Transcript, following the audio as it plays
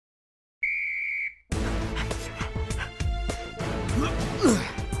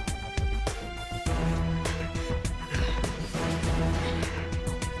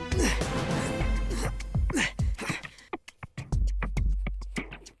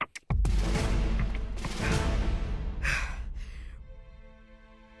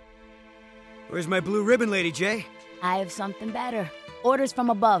Where's my blue ribbon, Lady J? I have something better. Orders from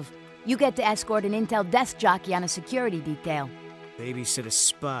above. You get to escort an intel desk jockey on a security detail. Babysit a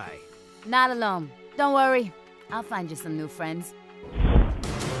spy. Not alone. Don't worry. I'll find you some new friends.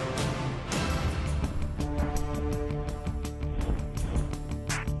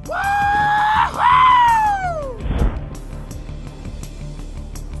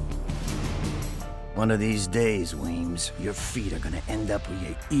 One of these days, Weems, your feet are gonna end up where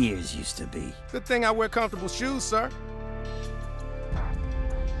your ears used to be. Good thing I wear comfortable shoes, sir.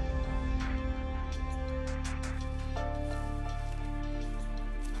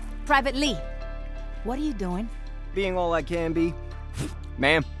 Private Lee, what are you doing? Being all I can be.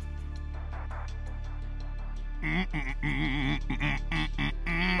 Ma'am.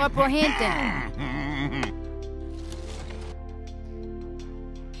 Corporal Hampton.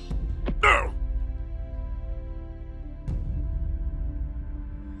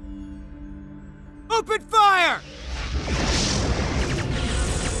 Open fire!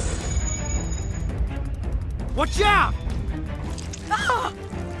 Watch out! Ah!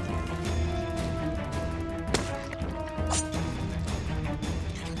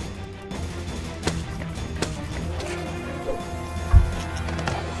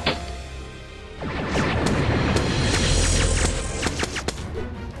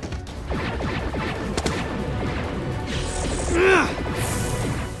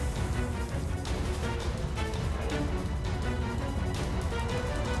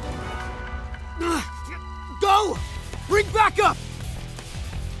 Go! Bring back up!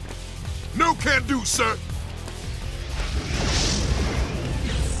 No can do, sir.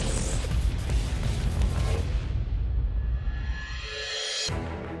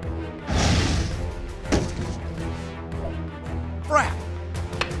 Frap!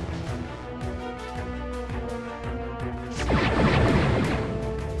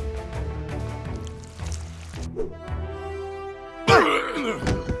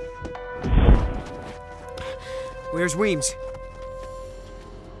 Where's Weems?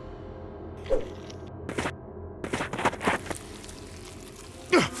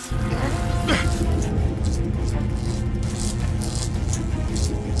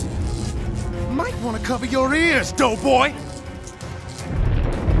 Might want to cover your ears, doughboy!